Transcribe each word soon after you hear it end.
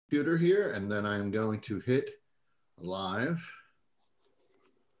computer here, and then I'm going to hit live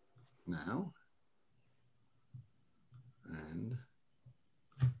now. And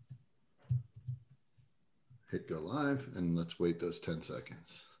hit go live, and let's wait those 10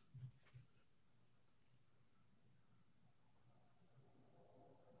 seconds.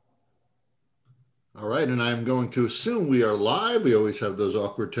 All right, and I'm going to assume we are live. We always have those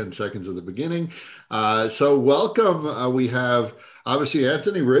awkward 10 seconds at the beginning. So welcome. We have, obviously,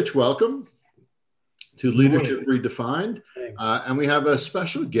 Anthony Rich, welcome to Leadership Redefined. And we have a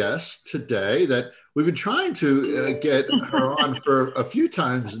special guest today that we've been trying to get her on for a few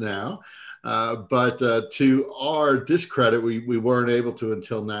times now. But to our discredit, we weren't able to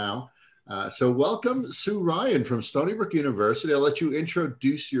until now. So welcome, Sue Ryan from Stony Brook University. I'll let you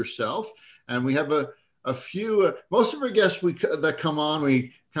introduce yourself. And we have a few, most of our guests that come on,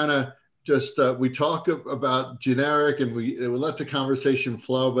 we kind of just, we talk about generic and we let the conversation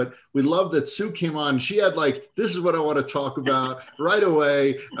flow, but we love that Sue came on. She had like, this is what I want to talk about right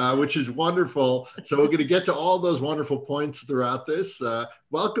away, which is wonderful. So we're going to get to all those wonderful points throughout this.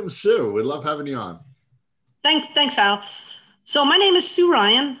 Welcome, Sue. We love having you on. Thanks, Al. So my name is Sue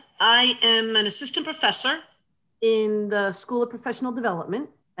Ryan. I am an assistant professor in the School of Professional Development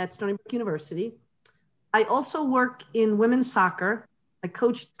at Stony Brook University. I also work in women's soccer. I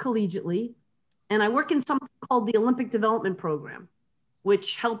coach collegiately, and I work in something called the Olympic Development Program,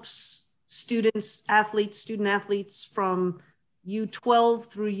 which helps student athletes from U12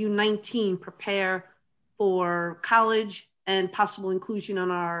 through U19 prepare for college and possible inclusion on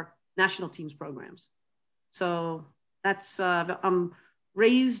our national teams programs. So that's, I'm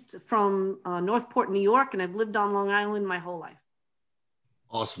raised from Northport, New York, and I've lived on Long Island my whole life.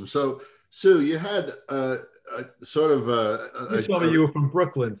 Awesome. So, Sue, you had sort of you told me you were from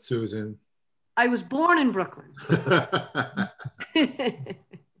Brooklyn, Susan. I was born in Brooklyn.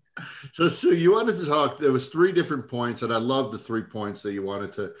 So, Sue, you wanted to talk. There was 3 different points, and I love the 3 points that you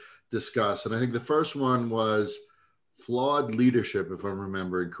wanted to discuss. And I think the first one was flawed leadership, if I'm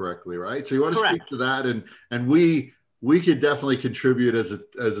remembering correctly, right? So you want to speak to that, and we could definitely contribute as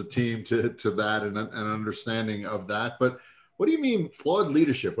a team to that and an understanding of that. But what do you mean flawed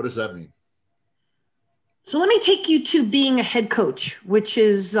leadership? What does that mean? So let me take you to being a head coach, which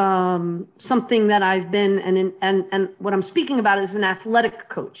is something that I've been, and what I'm speaking about is an athletic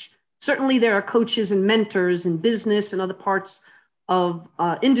coach. Certainly there are coaches and mentors in business and other parts of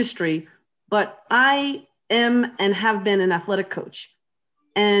industry, but I am and have been an athletic coach.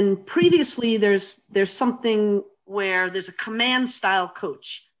 And previously there's something where there's a command style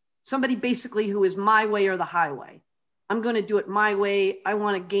coach, somebody basically who is my way or the highway. I'm going to do it my way. I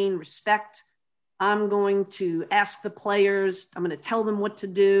want to gain respect. I'm going to ask the players. I'm going to tell them what to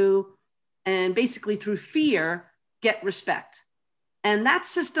do. And basically through fear, get respect. And that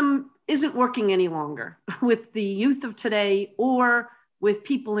system isn't working any longer with the youth of today or with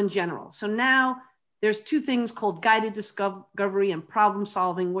people in general. So now there's 2 things called guided discovery and problem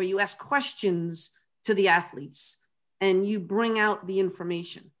solving, where you ask questions to the athletes and you bring out the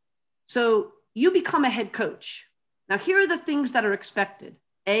information. So you become a head coach. Now, here are the things that are expected.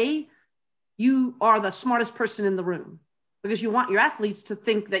 A, you are the smartest person in the room because you want your athletes to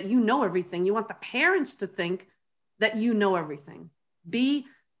think that you know everything. You want the parents to think that you know everything. B,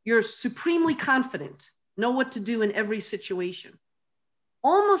 you're supremely confident, know what to do in every situation,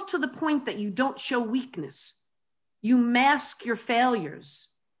 almost to the point that you don't show weakness. You mask your failures.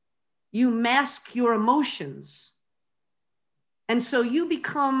 You mask your emotions. And so you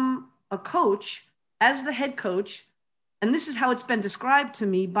become a coach as the head coach. And this is how it's been described to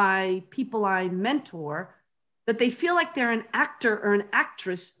me by people I mentor, that they feel like they're an actor or an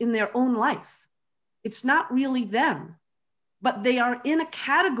actress in their own life. It's not really them, but they are in a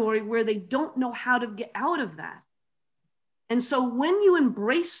category where they don't know how to get out of that. And so when you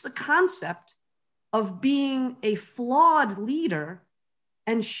embrace the concept of being a flawed leader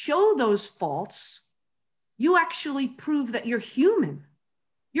and show those faults, you actually prove that you're human.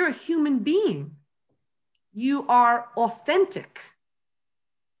 You're a human being. You are authentic.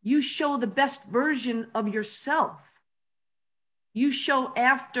 You show the best version of yourself. You show,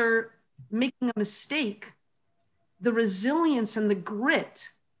 after making a mistake, the resilience and the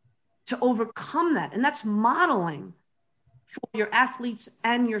grit to overcome that. And that's modeling for your athletes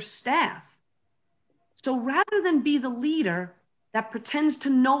and your staff. So rather than be the leader that pretends to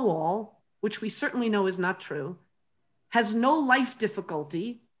know all, which we certainly know is not true, has no life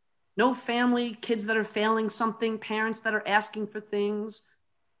difficulty, no family, kids that are failing something, parents that are asking for things,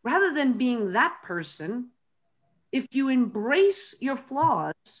 rather than being that person, if you embrace your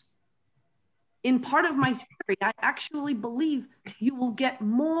flaws in part of my theory, I actually believe you will get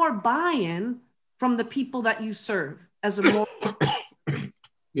more buy-in from the people that you serve as a more.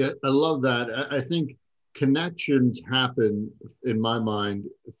 Yeah, I love that. I think connections happen, in my mind,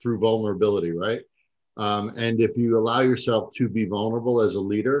 through vulnerability, right? And if you allow yourself to be vulnerable as a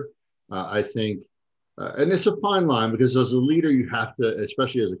leader, I think, and it's a fine line, because as a leader, you have to,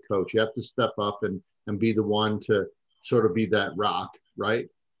 especially as a coach, you have to step up and be the one to sort of be that rock, right?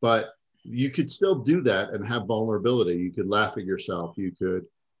 But you could still do that and have vulnerability. You could laugh at yourself. You could,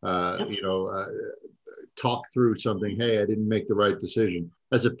 talk through something. Hey, I didn't make the right decision.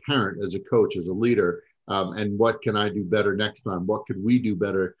 As a parent, as a coach, as a leader, and what can I do better next time? What could we do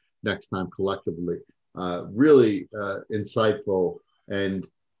better next time collectively? Really insightful, and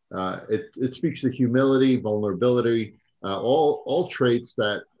it speaks to humility, vulnerability, all traits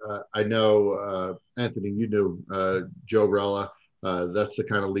that I know, Anthony, you knew Joe Rella. That's the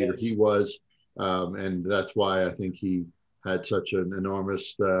kind of leader he was, and that's why I think he had such an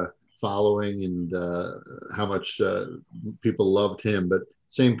enormous following, and how much people loved him. But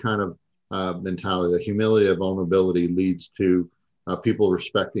same kind of mentality, the humility of vulnerability leads to people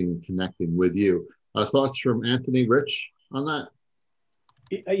respecting and connecting with you. Thoughts from Anthony, Rich, on that?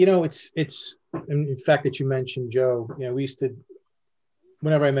 It's in fact that you mentioned Joe. We used to,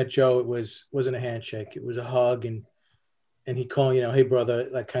 whenever I met Joe, it wasn't a handshake, it was a hug, and he called, hey brother,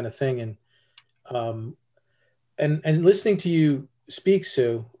 that kind of thing. And listening to you speak,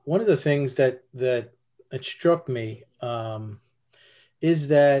 Sue, one of the things that struck me is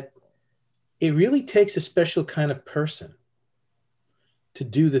that it really takes a special kind of person to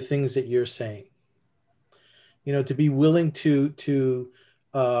do the things that you're saying. To be willing to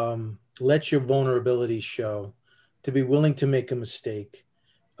let your vulnerability show, to be willing to make a mistake,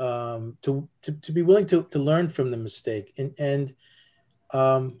 to be willing to learn from the mistake. And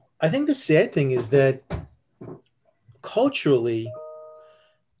I think the sad thing is that culturally,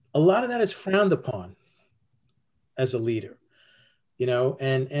 a lot of that is frowned upon as a leader,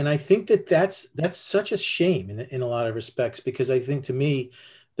 and I think that's such a shame in a lot of respects, because I think, to me,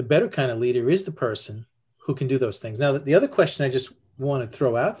 the better kind of leader is the person who can do those things. Now, the other question I just want to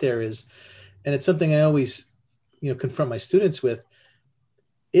throw out there is, and it's something I always, confront my students with,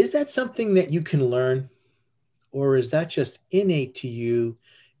 is that something that you can learn, or is that just innate to you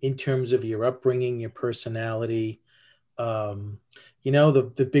in terms of your upbringing, your personality?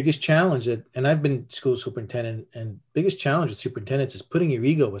 The biggest challenge and I've been school superintendent, and biggest challenge with superintendents is putting your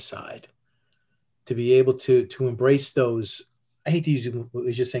ego aside to be able to embrace those, I hate to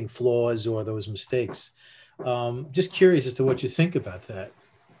use just saying flaws or those mistakes. Just curious as to what you think about that.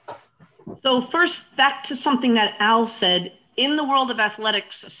 So first, back to something that Al said. In the world of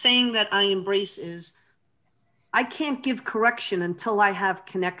athletics, a saying that I embrace is, I can't give correction until I have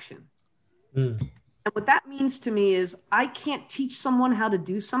connection. And what that means to me is, I can't teach someone how to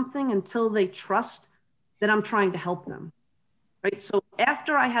do something until they trust that I'm trying to help them, right? So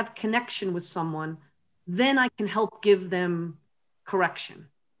after I have connection with someone, then I can help give them correction,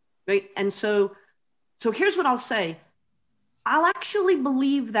 right? And so here's what I'll say. I'll actually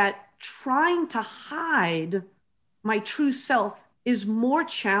believe that trying to hide my true self is more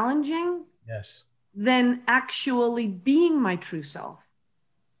challenging than actually being my true self.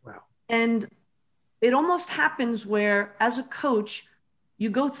 Wow. And it almost happens where, as a coach,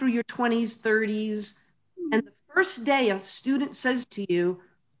 you go through your 20s, 30s, and the first day a student says to you,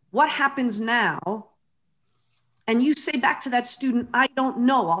 what happens now? And you say back to that student, I don't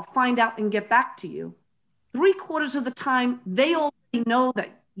know, I'll find out and get back to you. 3/4 of the time, they already know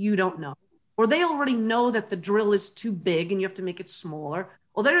that you don't know, or they already know that the drill is too big and you have to make it smaller,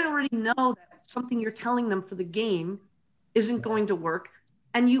 or they already know that something you're telling them for the game isn't going to work.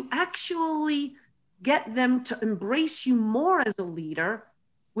 And you actually get them to embrace you more as a leader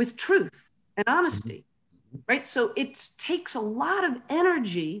with truth and honesty, right? So it takes a lot of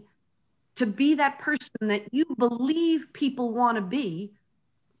energy to be that person that you believe people want to be.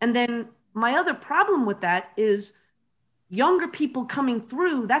 And then my other problem with that is younger people coming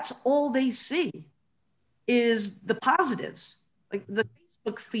through, that's all they see is the positives, like the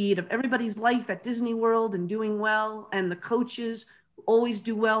Facebook feed of everybody's life at Disney World and doing well, and the coaches who always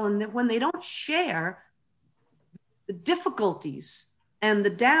do well. And when they don't share the difficulties and the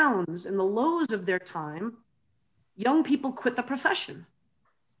downs and the lows of their time, young people quit the profession,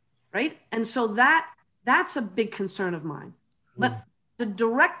 right? And so that's a big concern of mine. But the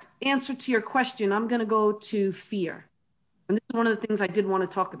direct answer to your question, I'm going to go to fear. And this is one of the things I did want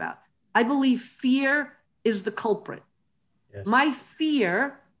to talk about. I believe fear is the culprit. Yes. My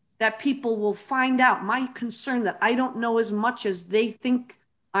fear that people will find out, my concern that I don't know as much as they think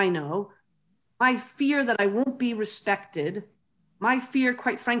I know, my fear that I won't be respected, my fear,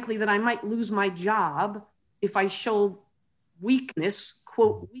 quite frankly, that I might lose my job if I show weakness,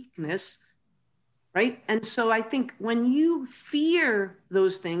 quote, weakness, right? And so I think when you fear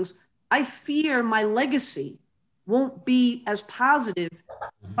those things, I fear my legacy won't be as positive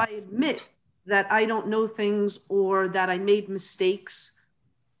if I admit that I don't know things or that I made mistakes.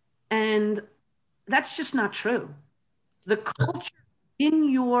 And that's just not true. The culture in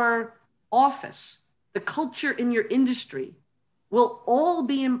your office, the culture in your industry will all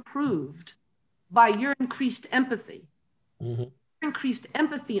be improved by your increased empathy. Mm-hmm. Increased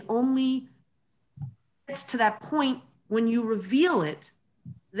empathy only gets to that point when you reveal it,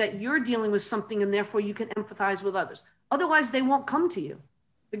 that you're dealing with something and therefore you can empathize with others. Otherwise, they won't come to you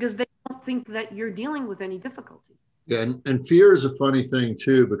because they don't think that you're dealing with any difficulty. Yeah, and fear is a funny thing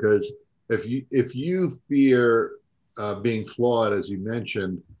too, because if you fear being flawed, as you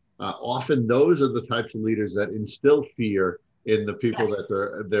mentioned, often those are the types of leaders that instill fear in the people Yes.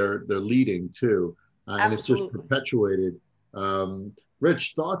 that they're leading too, and it's just perpetuated.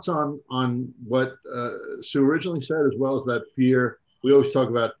 Rich, thoughts on what Sue originally said, as well as that fear. We always talk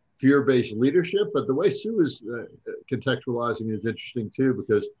about fear-based leadership, but the way Sue is contextualizing is interesting too,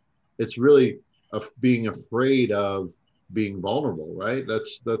 because it's really being afraid of being vulnerable, right?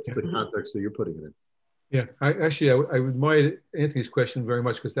 That's the context that you're putting it in. Yeah, I admire Anthony's question very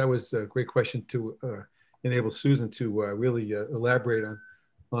much, because that was a great question to enable Susan to really elaborate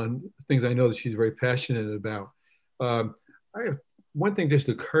on things I know that she's very passionate about. I have one thing just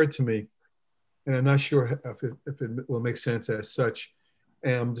occurred to me, and I'm not sure if it will make sense as such.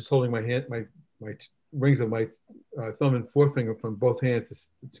 And I'm just holding my hand, my rings of my thumb and forefinger from both hands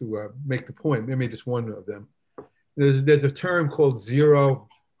to make the point. Maybe just one of them. There's a term called zero-sum,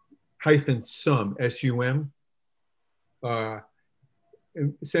 SUM.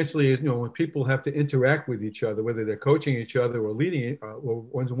 Essentially, when people have to interact with each other, whether they're coaching each other or leading, or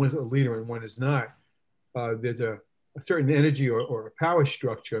one's a leader and one is not, there's a certain energy or a power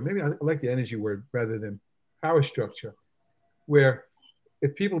structure. Maybe I like the energy word rather than power structure, where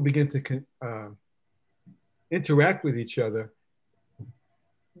if people begin to interact with each other,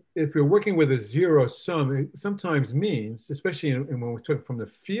 if you're working with a zero sum, it sometimes means, especially when we're talking from the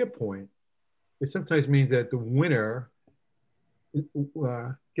fear point, it sometimes means that the winner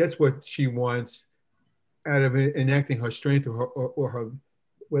gets what she wants out of enacting her strength or her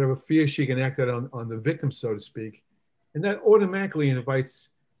whatever fear she can act out on the victim, so to speak. And that automatically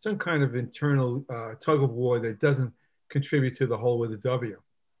invites some kind of internal tug of war that doesn't contribute to the whole with a W.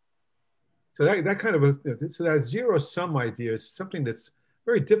 So that kind of so that zero sum idea is something that's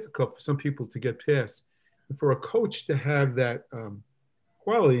very difficult for some people to get past. And for a coach to have that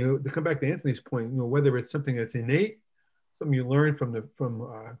quality, to come back to Anthony's point, whether it's something that's innate, something you learn from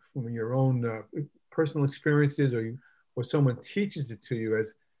your own personal experiences, or someone teaches it to you, as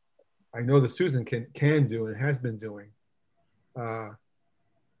I know that Susan can do and has been doing.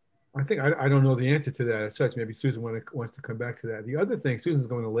 I think I don't know the answer to that as such. Maybe Susan wants to come back to that. The other thing, Susan's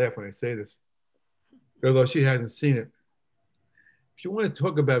going to laugh when I say this, although she hasn't seen it. If you want to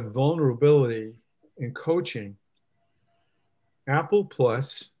talk about vulnerability in coaching, Apple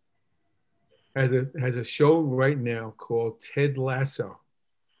Plus has a show right now called Ted Lasso.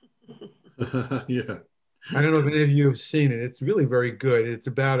 Yeah. I don't know if any of you have seen it. It's really very good. It's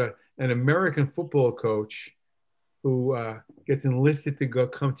about an American football coach who gets enlisted to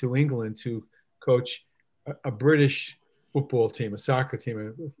come to England to coach a British football team, a soccer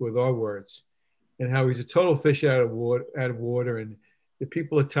team, with our words, and how he's a total fish out of water, and the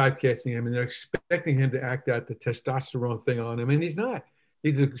people are typecasting him, and they're expecting him to act out the testosterone thing on him, and he's not.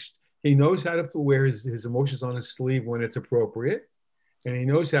 He knows how to wear his emotions on his sleeve when it's appropriate, and he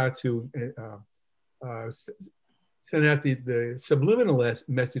knows how to send out the subliminal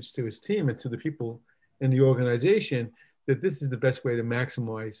message to his team and to the people in the organization that this is the best way to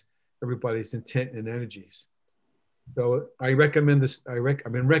maximize everybody's intent and energies. So I recommend this.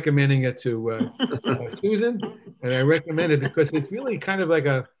 I've been recommending it to Susan, and I recommend it because it's really kind of like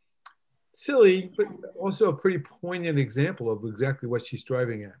a silly, but also a pretty poignant example of exactly what she's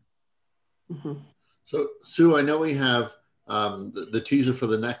driving at. Mm-hmm. So, Sue, I know we have the teaser for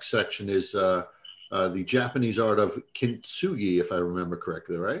the next section is the Japanese art of kintsugi, if I remember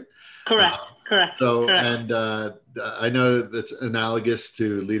correctly, right? Correct. So, correct. And I know that's analogous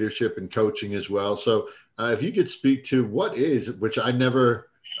to leadership and coaching as well. So if you could speak to what is, which I never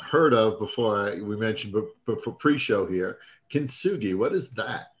heard of before we mentioned, but for pre-show here, kintsugi, what is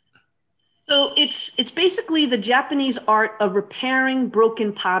that? So it's basically the Japanese art of repairing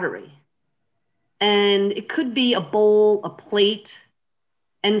broken pottery. And it could be a bowl, a plate,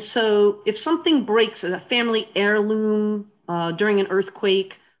 And so if something breaks, a family heirloom during an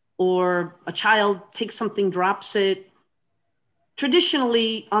earthquake, or a child takes something, drops it,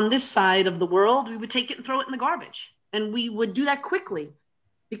 traditionally on this side of the world, we would take it and throw it in the garbage. And we would do that quickly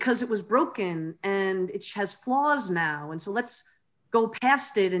because it was broken and it has flaws now. And so let's go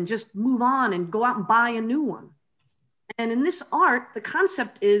past it and just move on and go out and buy a new one. And in this art, the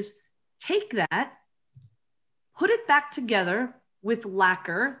concept is take that, put it back together with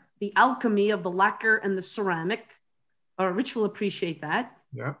lacquer, the alchemy of the lacquer and the ceramic. Rich will appreciate that.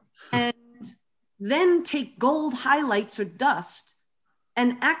 Yeah. And then take gold highlights or dust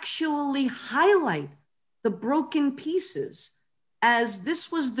and actually highlight the broken pieces, as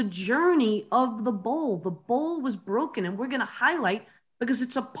this was the journey of the bowl. The bowl was broken, and we're going to highlight because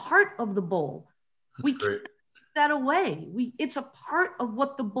it's a part of the bowl. We can't take that away. It's a part of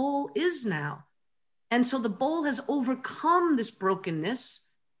what the bowl is now. And so the bowl has overcome this brokenness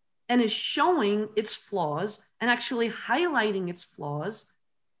and is showing its flaws and actually highlighting its flaws.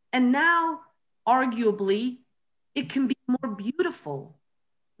 And now, arguably, it can be more beautiful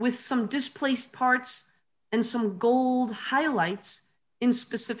with some displaced parts and some gold highlights in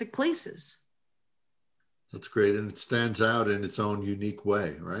specific places. That's great. And it stands out in its own unique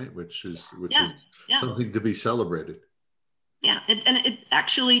way, right? Which is something to be celebrated. Yeah. And it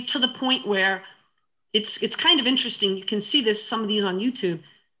actually, to the point where it's kind of interesting. You can see this, some of these on YouTube.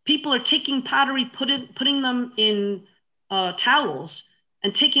 People are taking pottery, putting them in towels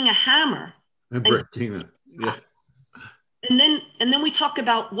and taking a hammer. And breaking it. Yeah. And then we talk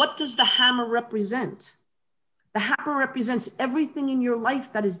about, what does the hammer represent? The hammer represents everything in your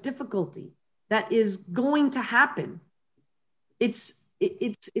life that is difficulty, that is going to happen. It's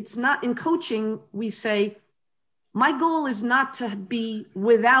not, in coaching, we say, my goal is not to be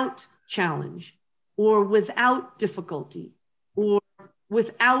without challenge or without difficulty or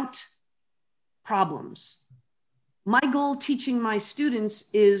without problems. My goal teaching my students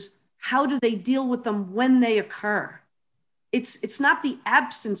is, how do they deal with them when they occur? It's not the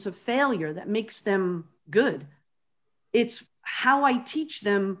absence of failure that makes them good. It's how I teach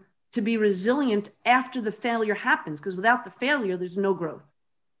them to be resilient after the failure happens, because without the failure, there's no growth.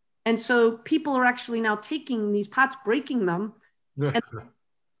 And so people are actually now taking these pots, breaking them, and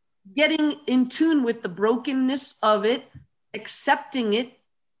getting in tune with the brokenness of it, accepting it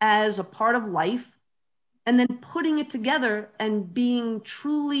as a part of life, and then putting it together and being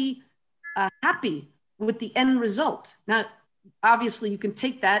truly happy with the end result. Now, obviously, you can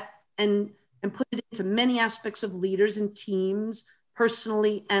take that and put it into many aspects of leaders and teams,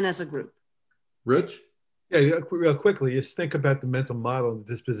 personally and as a group. Rich? Yeah, real quickly, just think about the mental model and the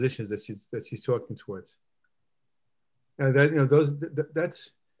dispositions that she's talking towards.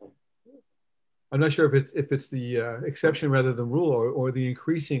 That's. I'm not sure if it's the exception rather than rule, or the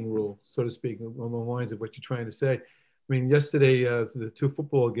increasing rule, so to speak, on the lines of what you're trying to say. I mean, yesterday the two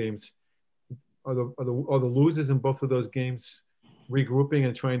football games, are the losers in both of those games regrouping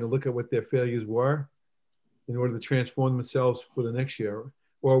and trying to look at what their failures were in order to transform themselves for the next year,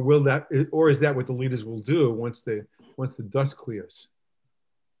 or is that what the leaders will do once the dust clears?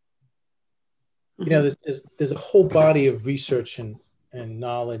 You know, there's a whole body of research and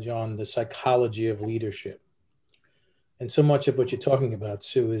knowledge on the psychology of leadership, and so much of what you're talking about,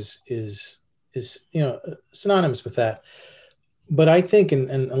 Sue, is synonymous with that. But I think, and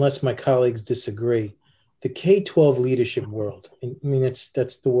unless my colleagues disagree, the K-12 leadership world, I mean, that's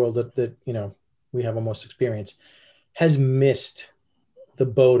the world that we have almost experience, has missed the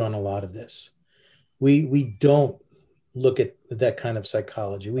boat on a lot of this. We don't look at that kind of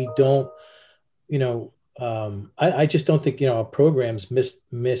psychology. We don't, I just don't think, our programs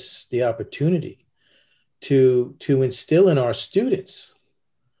miss the opportunity to instill in our students.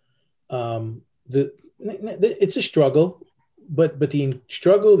 It's a struggle, but the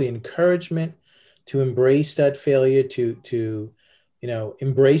struggle, the encouragement to embrace that failure, to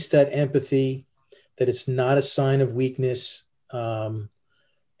embrace that empathy, that it's not a sign of weakness. And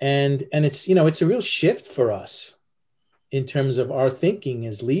it's, it's a real shift for us in terms of our thinking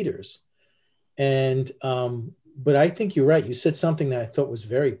as leaders. And, but I think you're right. You said something that I thought was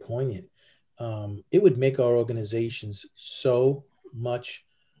very poignant. It would make our organizations so much,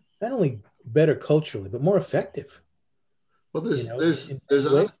 not only better culturally, but more effective. Well, honestly,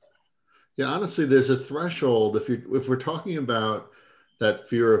 there's a threshold. If we're talking about that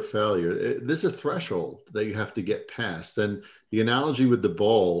fear of failure, there's a threshold that you have to get past. And the analogy with the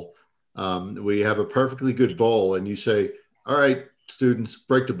bowl, we have a perfectly good bowl, and you say, "All right, students,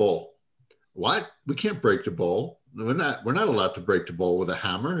 break the bowl." What? We can't break the bowl. We're not allowed to break the bowl with a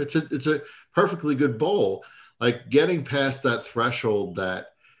hammer. It's a perfectly good bowl. like getting past that threshold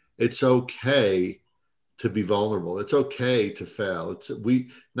that it's okay to be vulnerable. It's okay to fail.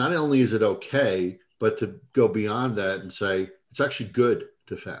 Not only is it okay, but to go beyond that and say, it's actually good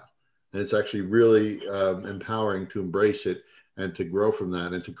to fail. And it's actually really empowering to embrace it and to grow from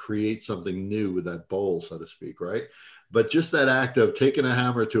that and to create something new with that bowl, so to speak, right? But just that act of taking a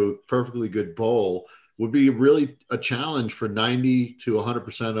hammer to a perfectly good bowl would be really a challenge for 90 to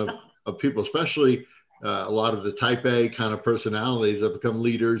 100% of people, especially a lot of the type A kind of personalities that become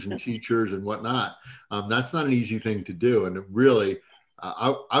leaders and teachers and whatnot. That's not an easy thing to do. And it really,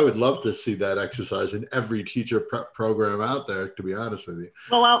 I would love to see that exercise in every teacher prep program out there, to be honest with you.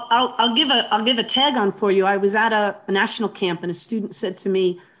 Well, I'll give a tag on for you. I was at a national camp and a student said to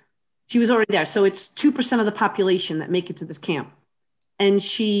me, she was already there. So it's 2% of the population that make it to this camp. And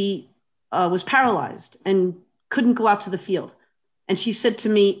she was paralyzed and couldn't go out to the field. And she said to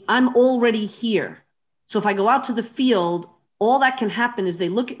me, I'm already here. So if I go out to the field, all that can happen is they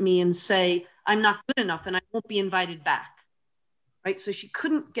look at me and say, I'm not good enough and I won't be invited back. Right. So she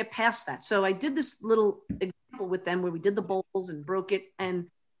couldn't get past that. So I did this little example with them where we did the bowls and broke it, and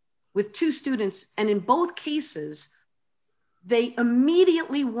with 2 students. And in both cases, they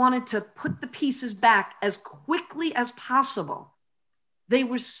immediately wanted to put the pieces back as quickly as possible. They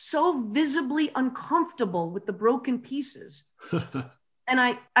were so visibly uncomfortable with the broken pieces.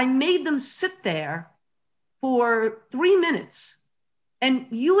 And I made them sit there for 3 minutes. And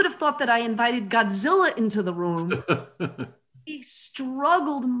you would have thought that I invited Godzilla into the room. He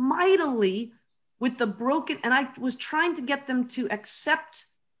struggled mightily with the broken, and I was trying to get them to accept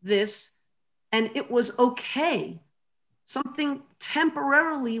this, and it was okay. Something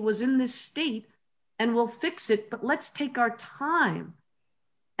temporarily was in this state, and we'll fix it, but let's take our time.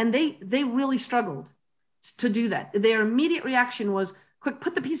 And they really struggled to do that. Their immediate reaction was, quick,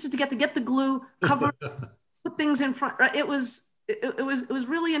 put the pieces together, get the glue, cover, put things in front. It was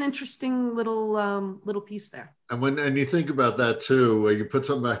really an interesting little piece there. And you think about that too, where you put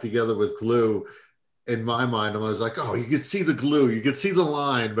something back together with glue. In my mind, I was like, oh, you could see the glue, you could see the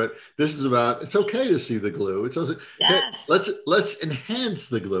line, but this is about, it's okay to see the glue. It's okay. Yes. Let's enhance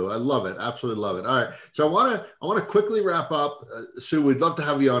the glue. I love it. Absolutely love it. All right. So I want to quickly wrap up. Sue, we'd love to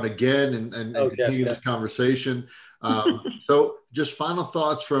have you on again and continue this conversation. So just final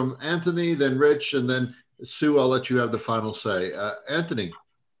thoughts from Anthony, then Rich, and then Sue, I'll let you have the final say. Anthony.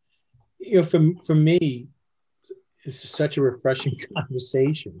 For me, it's such a refreshing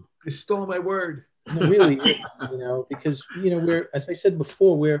conversation. You stole my word. It really is, because we're, as I said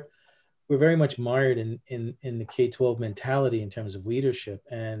before, we're very much mired in the K-12 mentality in terms of leadership,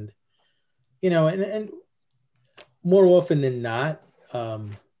 and and more often than not,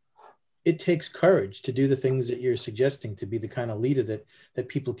 it takes courage to do the things that you're suggesting, to be the kind of leader that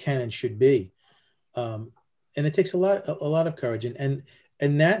people can and should be, and it takes a lot of courage, and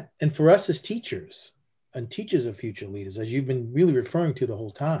for us as teachers and teachers of future leaders, as you've been really referring to the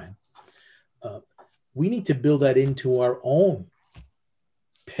whole time. We need to build that into our own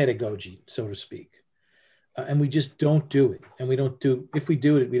pedagogy, so to speak. And we just don't do it. And if we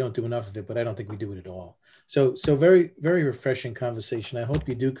do it, we don't do enough of it, but I don't think we do it at all. So very, very refreshing conversation. I hope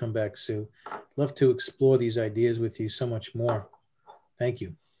you do come back, Sue. Love to explore these ideas with you so much more. Thank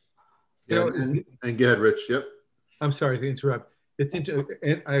you. Yeah, and go ahead, Rich. Yep. I'm sorry to interrupt.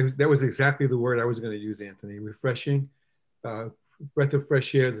 That was exactly the word I was going to use, Anthony. Refreshing. Breath of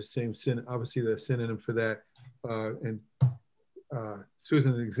fresh air is the same obviously the synonym for that. And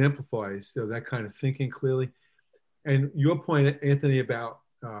Susan exemplifies that kind of thinking clearly. And your point, Anthony, about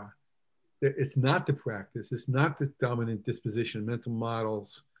it's not the practice, it's not the dominant disposition, mental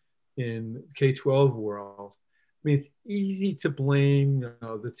models in K-12 world. I mean, it's easy to blame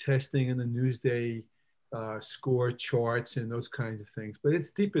the testing and the Newsday score charts and those kinds of things, but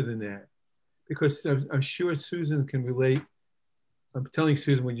it's deeper than that, because I'm sure Susan can relate. I'm telling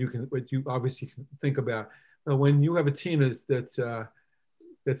Susan what you obviously can think about. When you have a team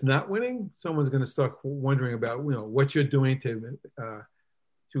that's not winning, someone's going to start wondering about what you're doing to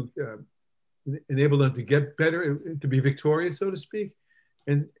enable them to get better, to be victorious, so to speak.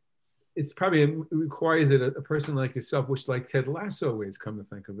 And it requires that a person like yourself, which like Ted Lasso is, come to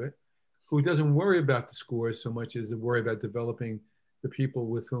think of it, who doesn't worry about the scores so much as to worry about developing the people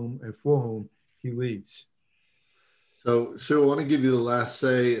with whom and for whom he leads. So I want to give you the last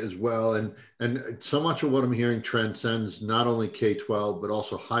say as well. And so much of what I'm hearing transcends not only K-12, but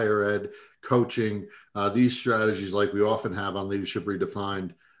also higher ed, coaching, these strategies like we often have on Leadership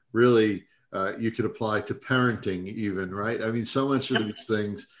Redefined, really you could apply to parenting even, right? I mean, so much of these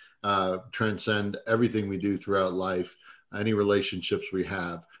things transcend everything we do throughout life, any relationships we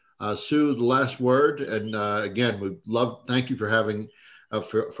have. Sue, the last word. And again, thank you for having,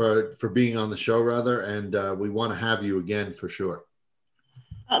 for being on the show rather. And we want to have you again for sure.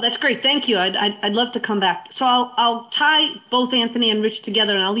 Oh, that's great. Thank you. I'd love to come back. So I'll tie both Anthony and Rich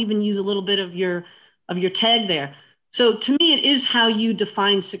together, and I'll even use a little bit of your tag there. So to me, it is how you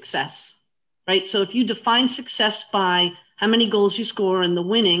define success, right? So if you define success by how many goals you score and the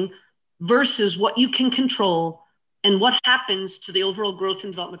winning versus what you can control and what happens to the overall growth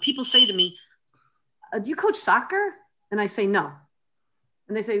and development. People say to me, do you coach soccer? And I say, no.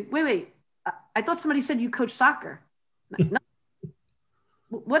 And they say, wait, I thought somebody said you coach soccer. No.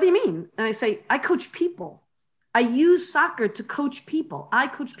 What do you mean? And I say, I coach people. I use soccer to coach people. I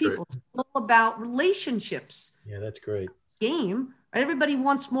coach people. It's all about relationships. Yeah, that's great. Game, right? Everybody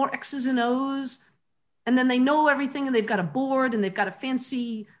wants more X's and O's, and then they know everything, and they've got a board, and they've got a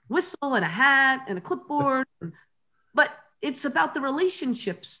fancy whistle and a hat and a clipboard. But it's about the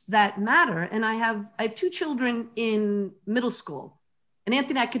relationships that matter. And I have 2 children in middle school. And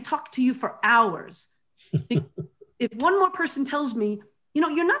Anthony, I could talk to you for hours. If one more person tells me,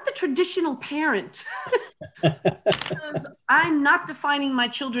 you're not the traditional parent, because I'm not defining my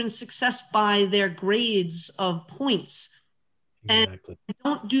children's success by their grades of points. Exactly. And I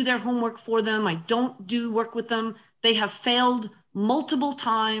don't do their homework for them. I don't do work with them. They have failed multiple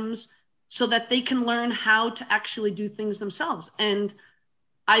times so that they can learn how to actually do things themselves. And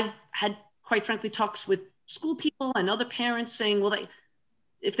I've had, quite frankly, talks with school people and other parents saying, well,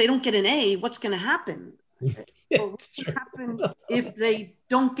 if they don't get an A, what's going to happen? Well, what's going to happen if they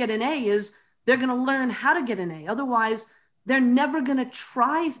don't get an A is they're going to learn how to get an A. Otherwise, they're never going to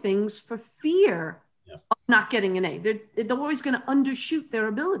try things for fear of not getting an A. They're always going to undershoot their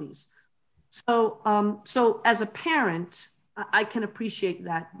abilities. So as a parent, I can appreciate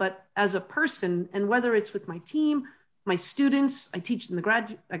that. But as a person, and whether it's with my team, my students, I teach in the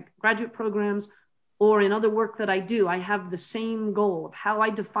graduate programs, or in other work that I do, I have the same goal of how I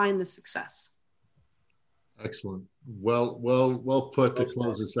define the success. Excellent. Well put to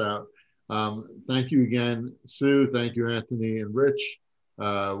close this out. Thank you again, Sue. Thank you, Anthony and Rich.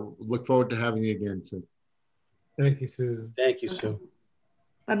 Look forward to having you again, Sue. Thank you, Susan. Thank you, Sue.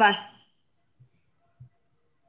 Bye-bye.